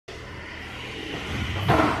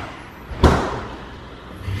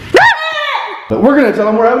But we're gonna tell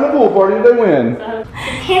them we're having a pool party if they win.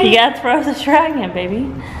 You gotta throw the dragon, baby.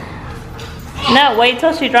 No, wait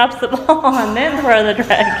till she drops the ball and then throw the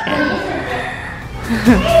dragon.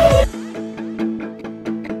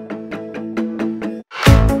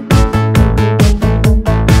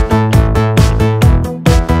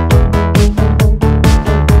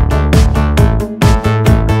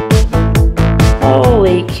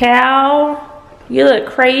 Holy cow. You look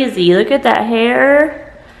crazy. Look at that hair.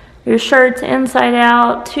 Your shirt's inside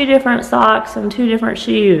out, 2 different socks and 2 different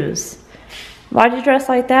shoes. Why'd you dress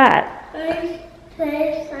like that?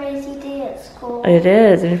 Today's crazy day at school. It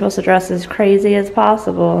is, and you're supposed to dress as crazy as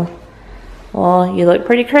possible. Well, you look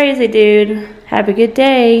pretty crazy, dude. Have a good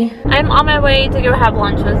day. I'm on my way to go have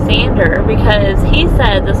lunch with Xander because he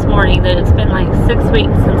said this morning that it's been like 6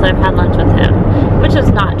 weeks since I've had lunch with him, which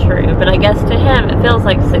is not true, but I guess to him it feels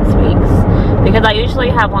like 6 weeks because I usually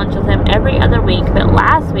have lunch with him every other week, but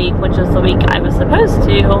last week, which is the week I was supposed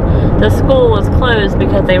to, the school was closed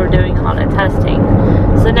because they were doing a lot of testing.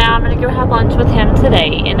 So now I'm going to go have lunch with him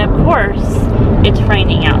today, and of course, it's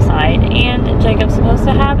raining outside, and Jacob's supposed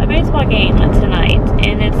to have a baseball game tonight,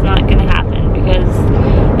 and it's not going to happen because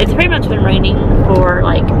it's pretty much been raining for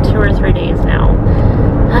like 2 or 3 days now.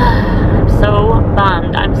 I'm so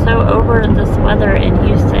bummed. I'm so over this weather in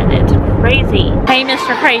Houston. It's crazy. Hey,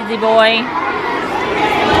 Mr. Crazy Boy.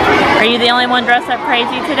 Are you the only one dressed up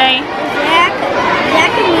crazy today? Zach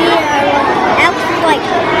and me, Alex was like,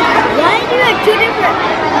 why do you have 2 different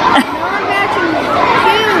non-matching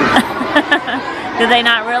shoes? Did they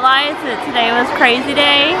not realize that today was crazy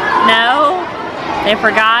day? No? They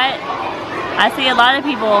forgot? I see a lot of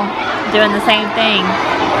people doing the same thing.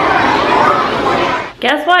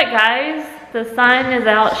 Guess what, guys? The sun is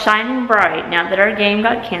out shining bright now that our game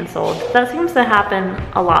got canceled. That seems to happen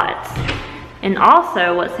a lot. And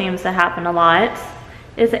also what seems to happen a lot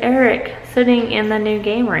is Eric sitting in the new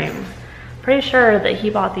game room. Pretty sure that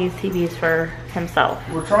he bought these TVs for himself.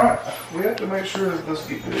 We have to make sure that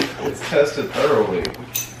it's tested thoroughly.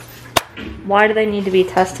 Why do they need to be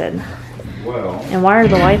tested? Well. And why are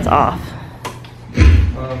the lights off?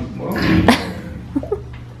 Well,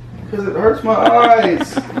 because it hurts my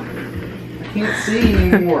eyes. I can't see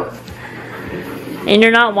anymore. And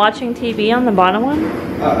you're not watching TV on the bottom one?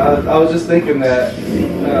 I was just thinking that.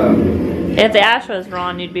 If the Astros were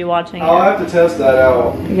on, you'd be watching I'll it. have to test that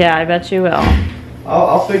out. Yeah, I bet you will.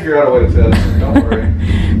 I'll figure out a way to test it, don't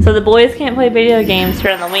worry. So the boys can't play video games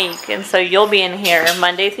during the week, and so you'll be in here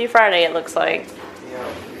Monday through Friday, it looks like. Yeah.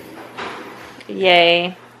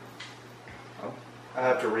 Yay. I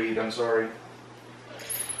have to read, I'm sorry.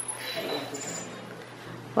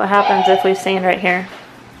 What happens if we stand right here?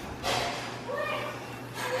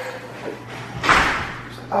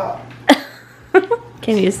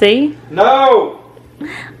 Can you see? No!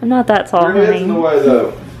 I'm not that tall, Your head's in the way,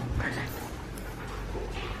 though.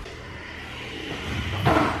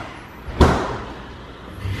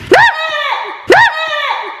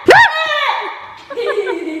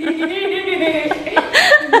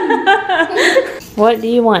 What do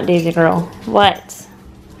you want, Daisy girl? What?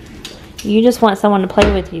 You just want someone to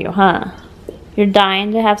play with you, huh? You're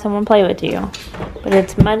dying to have someone play with you. But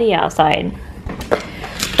it's muddy outside.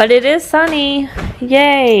 But it is sunny.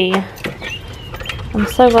 Yay. I'm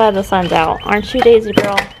so glad the sun's out. Aren't you, Daisy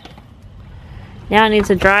girl? Now I need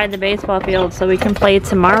to dry the baseball field so we can play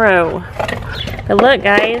tomorrow. But look,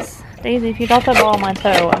 guys. Daisy, if you drop the ball on my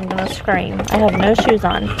toe, I'm going to scream. I have no shoes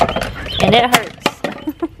on. And it hurts.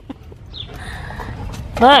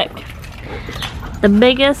 Look. The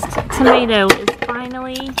biggest tomato is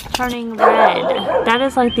finally turning red. That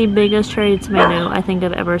is like the biggest cherry tomato I think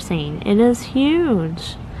I've ever seen. It is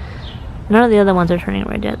huge. None of the other ones are turning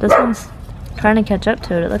red yet. This one's trying to catch up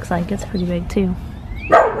to it. It looks like it's pretty big too.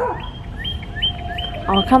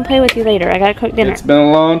 I'll come play with you later. I gotta cook dinner. It's been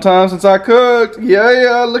a long time since I cooked.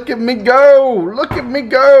 Yeah, look at me go. Look at me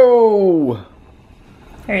go.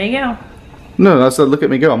 There you go. No, I said look at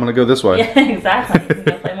me go. I'm going to go this way. Yeah, exactly. We're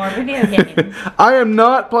gonna play more video games. I am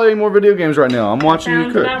not playing more video games right now. I'm watching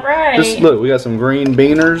you cook. Sounds about right. Just look, we got some green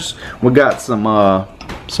beaners. We got some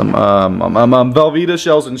Velveeta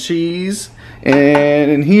shells and cheese.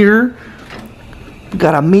 And in here, we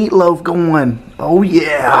got a meatloaf going. Oh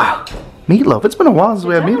yeah. Meatloaf. It's been a while since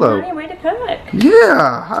we had meatloaf. Honey, way to cook.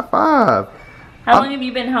 Yeah, high five. How long have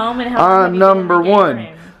you been home and how long have I'm you been number in the game one.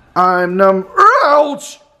 room? I'm number.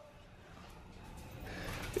 Ouch!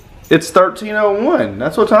 It's 13:01.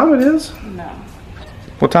 That's what time it is? No.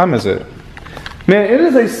 What time is it? Man, it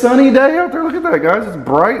is a sunny day out there. Look at that, guys. It's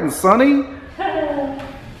bright and sunny.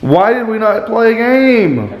 Why did we not play a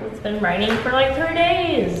game? It's been raining for like 3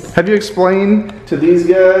 days. Have you explained to these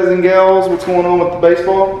guys and gals what's going on with the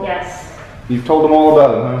baseball? Yes. You've told them all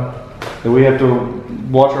about it, huh? That we have to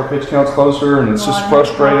watch our pitch counts closer, and it's just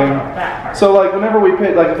frustrating. So like whenever we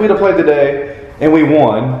pitch, like if we'd have played today and we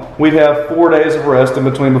won, we'd have 4 days of rest in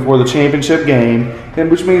between before the championship game,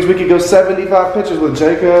 and which means we could go 75 pitches with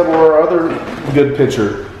Jacob or our other good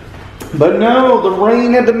pitcher. But no, the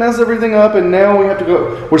rain had to mess everything up, and now we have to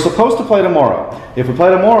go. We're supposed to play tomorrow. If we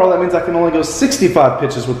play tomorrow, that means I can only go 65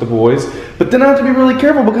 pitches with the boys. But then I have to be really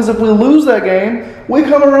careful, because if we lose that game, we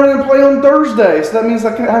come around and play on Thursday. So that means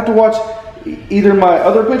I have to watch either my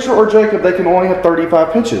other pitcher or Jacob. They can only have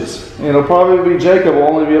 35 pitches. And it'll probably be Jacob will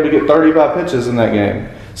only be able to get 35 pitches in that game,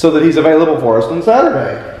 so that he's available for us on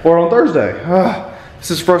Saturday or on Thursday. This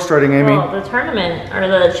is frustrating, Amy. Well, the tournament, or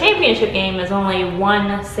the championship game, is only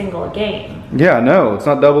one single game. Yeah, no, it's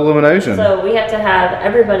not double elimination. So we have to have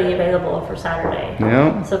everybody available for Saturday.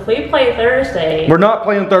 Yeah. So if we play Thursday... We're not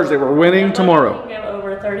playing Thursday, we're winning tomorrow. We can go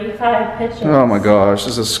over 35 pitches. Oh my gosh,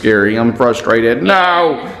 this is scary. I'm frustrated.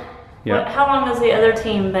 No! Yeah. How long has the other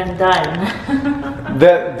team been done?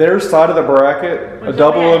 That their side of the bracket, a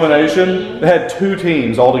double elimination, they had 2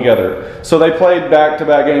 teams all together. So they played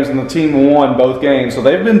back-to-back games, and the team won both games. So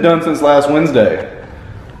they've been done since last Wednesday.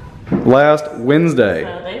 Last Wednesday.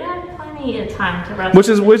 So they've had plenty of time to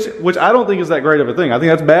rest. Which I don't think is that great of a thing. I think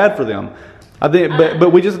that's bad for them. I think,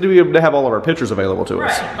 but we just do have all of our pitchers available to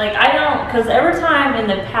us. Right. Like I don't, because every time in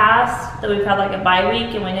the past that we've had like a bye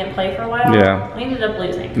week and we didn't play for a while, we ended up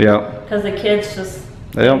losing. Yeah. Because the kids just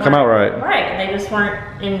they don't come out right. Right. They just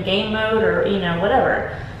weren't in game mode, or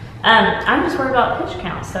whatever. I'm just worried about pitch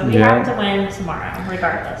counts, so we have to win tomorrow,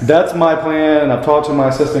 regardless. That's my plan. I've talked to my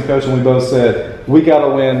assistant coach, and we both said we got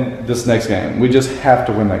to win this next game. We just have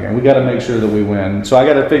to win that game. We got to make sure that we win. So I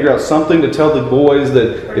got to figure out something to tell the boys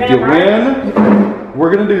that if you win,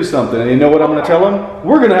 we're going to do something. And you know what I'm going to tell them?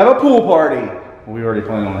 We're going to have a pool party. Well, we already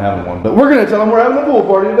planned on having one, but we're going to tell them we're having a pool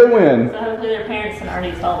party if they win. So hopefully their parents can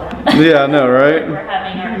already tell them. Yeah, I know, right? We're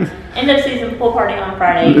having our end of season pool party on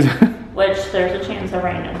Friday. Which there's a chance of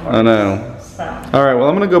rain, of course. I know. So. All right. Well,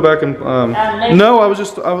 I'm gonna go back and. No, I was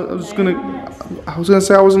gonna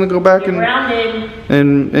say I was gonna go back and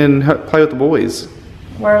play with the boys.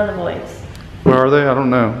 Where are the boys? Where are they? I don't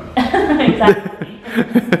know. Exactly.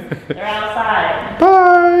 They're outside.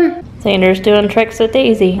 Bye. Xander's doing tricks with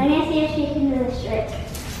Daisy. Let me see if she can do this trick.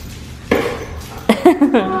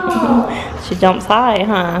 Oh. She jumps high,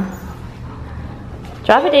 huh?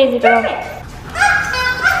 Drop it, Daisy girl.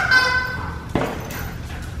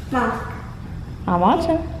 Mom. I'm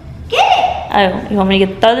watching. Get it! Oh, you want me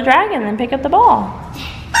to throw the dragon and pick up the ball?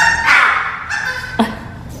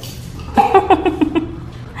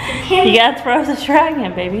 You gotta throw the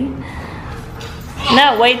dragon, baby.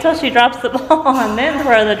 No, wait till she drops the ball and then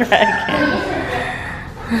throw the dragon.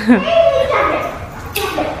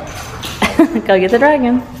 Go get the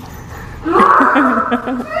dragon.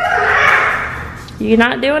 You're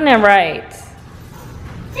not doing it right.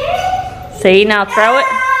 See, now throw it.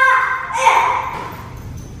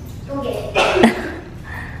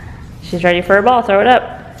 She's ready for her ball. Throw it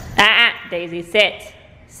up. Daisy, sit.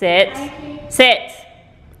 Sit. Sit.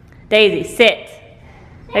 Daisy, sit.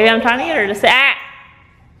 Maybe I'm trying to get her to sit.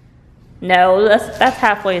 No, that's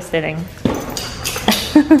halfway sitting.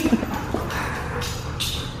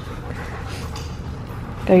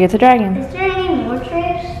 Go get the dragon. Is there any more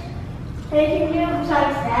tricks that you can do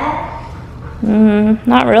besides that?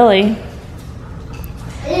 Not really.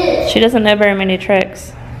 Ew. She doesn't know very many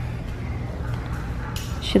tricks.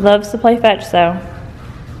 She loves to play fetch, though.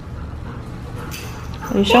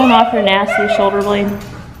 Are you showing off your nasty shoulder blade?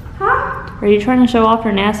 Huh? Are you trying to show off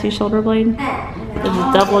your nasty shoulder blade? No. Is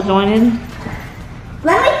it double jointed?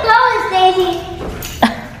 Let me throw this, Daisy.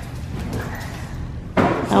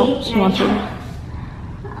 Oh, she wants it.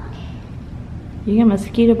 You got a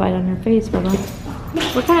mosquito bite on your face, Bubba.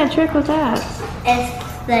 What kind of trick was that? It's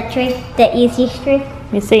the trick, the easiest trick.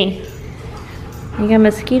 Let me see. You got a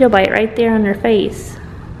mosquito bite right there on your face.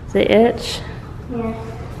 Does it itch? Yeah.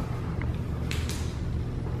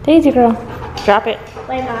 Daisy girl, drop it.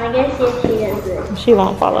 Wait, Mom, I gotta see if she does it. She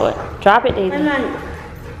won't follow it. Drop it, Daisy. Wait, Mom.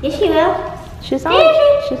 Yes, she will. She's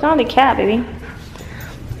not a cat, baby.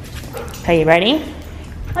 Okay, you ready?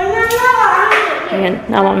 Wait,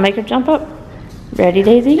 no. I want to make her jump up. Ready,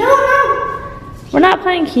 Daisy? No. We're not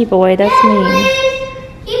playing keep away. That's mean.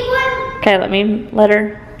 Keep one. Okay, let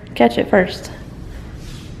her catch it first.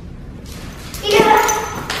 Yeah.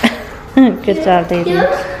 Good job, Daisy.